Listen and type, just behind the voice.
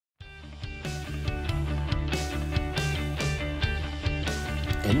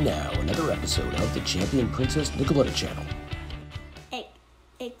And now, another episode of the Champion Princess Nicoletta channel.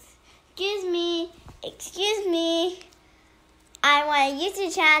 Excuse me. I want a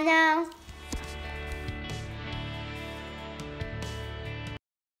YouTube channel.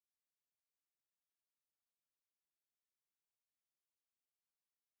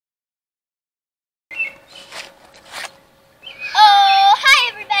 Oh,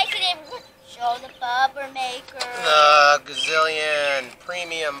 hi everybody. Today we're going to show the bubble maker. The Gazillion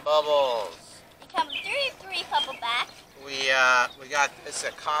Premium Bubbles. They come with three bubble backs. We got this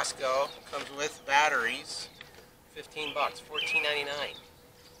at Costco. It comes with batteries. $15, $14.99.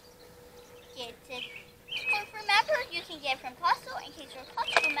 Get it. Remember, you can get it from Costco. In case you're a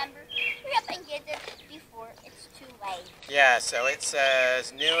Costco member, hurry up and get it before it's too late. Yeah, so it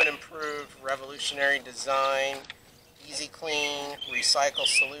says new and improved revolutionary design, easy clean, recycle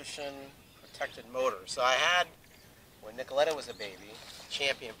solution, protected motor. So I had, when Nicoletta was a baby,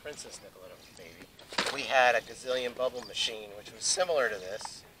 Champion Princess Nicoletta was a baby, we had a Gazillion Bubble machine, which was similar to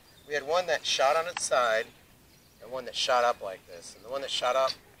this. We had one that shot on its side and one that shot up like this. And the one that shot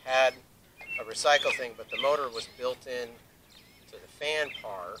up had a recycle thing, but the motor was built in to the fan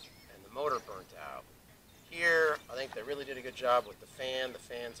part, and the motor burnt out. Here, I think they really did a good job with the fan. The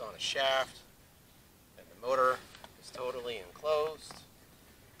fan's on a shaft, and the motor is totally enclosed.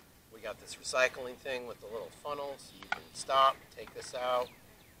 We got this recycling thing with the little funnel, so you can stop, take this out,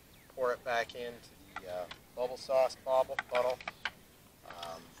 pour it back into the bubble sauce bottle.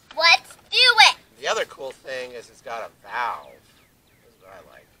 Let's do it! The other cool thing is it's got a valve. This is what I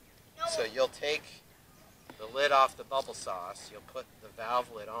like. So you'll take the lid off the bubble sauce, you'll put the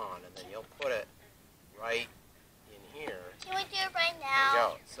valve lid on, and then you'll put it right in here. Can we do it right now? There you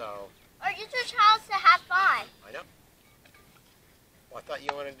go. So. Or use your child to have fun. I know. Well, I thought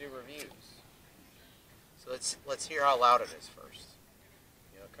you wanted to do reviews. So let's hear how loud it is first.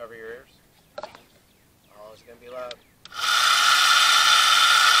 You know, cover your ears. Oh, it's gonna be loud.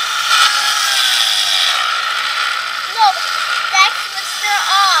 No, that's switched her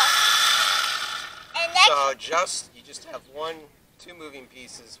off. And next, So you just have two moving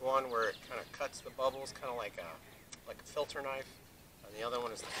pieces. One where it kind of cuts the bubbles, kind of like a filter knife, and the other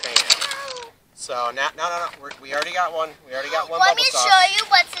one is the fan. So now, no, we already got one. We already got one Let bubble me sauce. show you,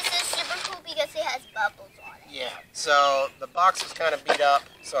 but this is super cool because it has bubbles on it. Yeah. So the box was kind of beat up,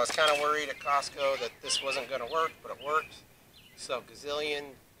 so I was kind of worried at Costco that this wasn't going to work, but it worked. So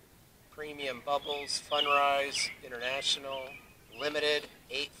Gazillion Premium Bubbles, Funrise International, limited,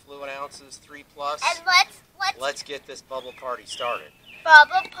 8 fluid ounces, 3+. And Let's get this bubble party started.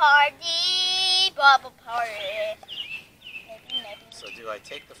 Bubble party. Maybe. So do I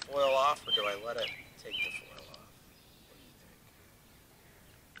take the foil off, or do I let it take the foil off? What do you think?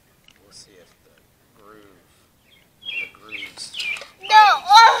 We'll see if the grooves. No,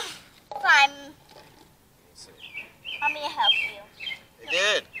 fine. Let's see. I'm gonna help you. It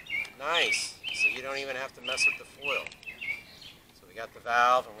did. Nice. So you don't even have to mess with the foil. So we got the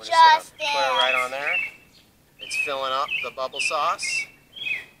valve, and we're just going to put it right on there. It's filling up the bubble sauce.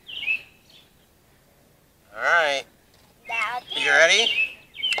 All right. You ready?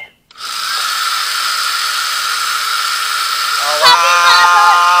 Oh,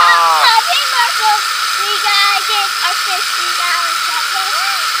 wow. Happy Bubbles. We gotta get our $50 check.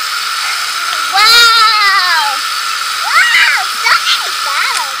 Wow. So many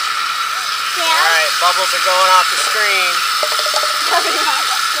bubbles. All right, bubbles are going off the screen.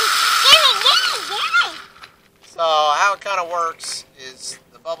 Gimme. So how it kind of works is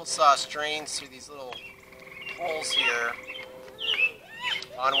the bubble sauce drains through these little holes here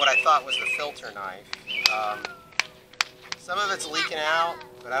on what I thought was the filter knife. Some of it's leaking out,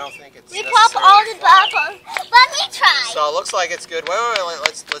 but I don't think it's We pop all the bubbles. Let me try. So it looks like it's good. Wait,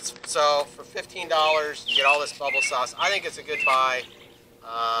 let's. So for $15, you get all this bubble sauce. I think it's a good buy.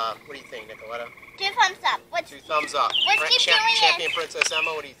 What do you think, Nicoletta? 2 thumbs up. 2 thumbs up. Let's keep doing Champion it. Princess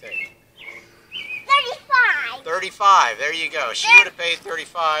Emma, what do you think? 35. 35. There you go. She would have paid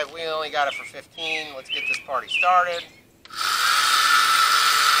 35. We only got it for 15. Let's get this party started.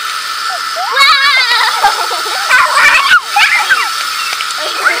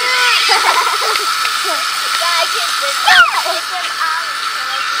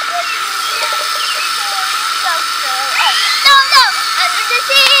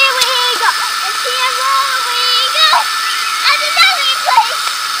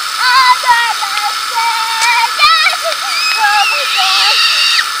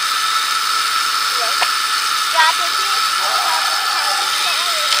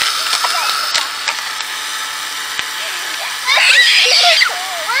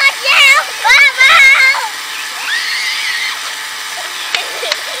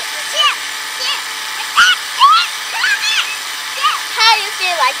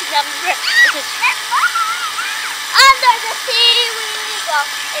 remember, this is under the sea we go,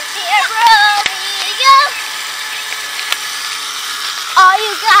 and zero we go. All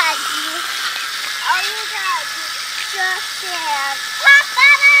you got, just stand. Pop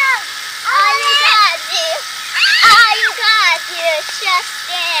bubble. All you got, just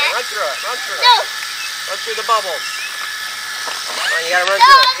stand. Run through it. Run through it. No. Run through the bubbles. Come on, you gotta run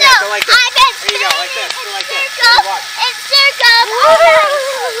through it. Yeah, go like this. There you go, like this. Go like this. Watch. It's circle.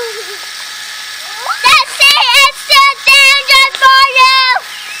 That's it. It's just dangerous for you.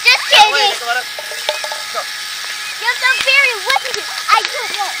 Just kidding. Go. You're so very wicked. I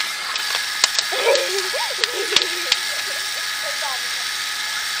don't know.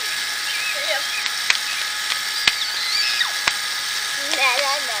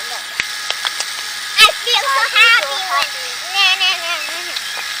 No. I feel so happy. No.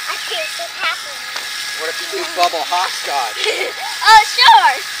 I feel so happy. What if you do bubble hopscotch? Oh,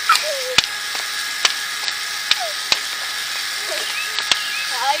 sure.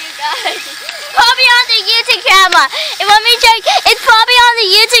 Oh, you guys. Probably on the YouTube camera. And let me check. It's probably on the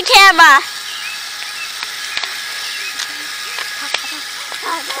YouTube camera.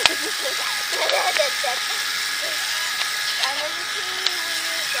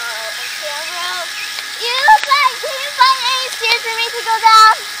 Can you find any stairs for me to go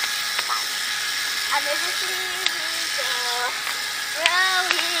down? Under the sea we go, where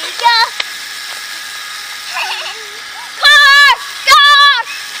we go. Car!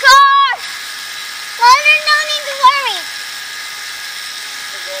 Well, there's no need to worry.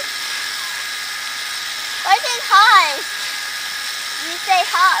 What's it hi? You say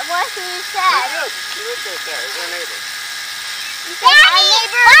hi. What do you say? You look right there. Is our neighbor? You say hi,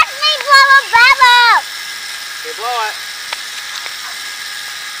 neighbor. Watch me blow a bubble. Okay, blow it.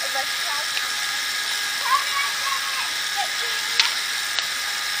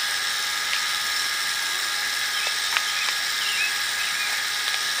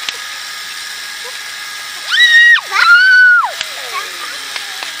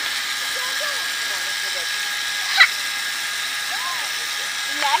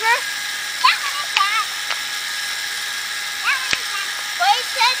 Remember? Well, you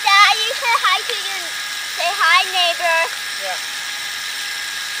said that. You said hi to your... Say hi, neighbor. Yeah.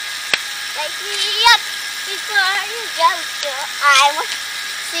 Like, yep. Before you go, I want to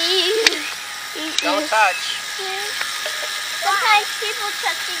see you. Don't touch. Sometimes people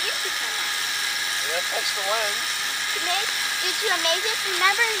touch the YouTube camera. You don't touch the lens. Did you amaze it?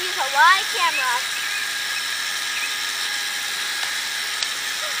 Remember, use a wide camera.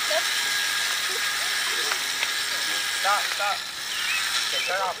 Stop. Okay,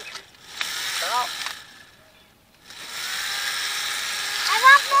 turn off. Turn off. I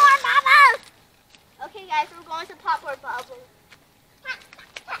want more bubbles! Okay guys, we're going to pop our bubbles.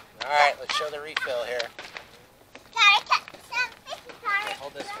 Alright, let's show the refill here. Okay,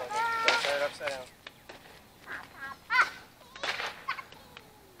 Hold this one. Don't turn it upside down.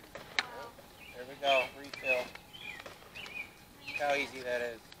 There we go, refill. Look how easy that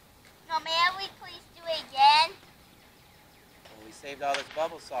is. No, may we please do it again? Well, we saved all this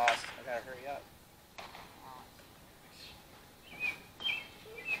bubble sauce. I gotta hurry up.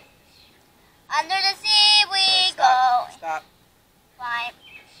 Under the sea we Stop. go. Stop. Fine.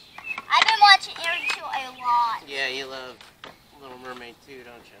 I've been watching Ariel a lot. Yeah, you love Little Mermaid too,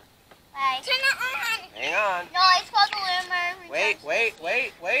 don't you? Right. Turn it on. Hang on. No, it's called the Little Mermaid.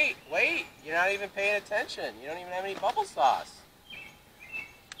 Wait. You're not even paying attention. You don't even have any bubble sauce.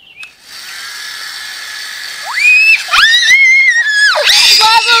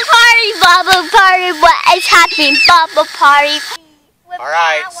 Bubble party, what is happening? Bubble party.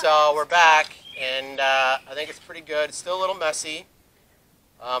 Alright, so we're back, and I think it's pretty good. It's still a little messy.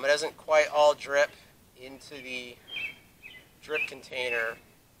 It doesn't quite all drip into the drip container,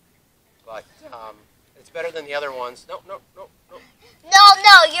 but it's better than the other ones. No. No,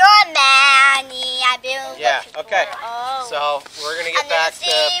 you're a Manny. I've been Yeah, okay. Oh. So we're going to get back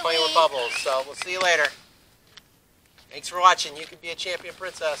to playing with bubbles, so we'll see you later. Thanks for watching. You could be a champion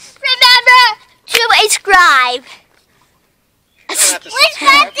princess. Remember to subscribe.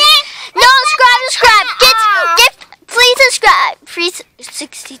 Subscribe. No, subscribe. Please subscribe. Please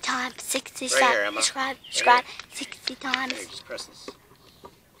 60 times. 60 times. Right here, Emma. Subscribe. Right 60 times. Here, just press this.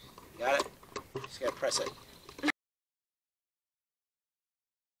 Got it? Just gotta press it.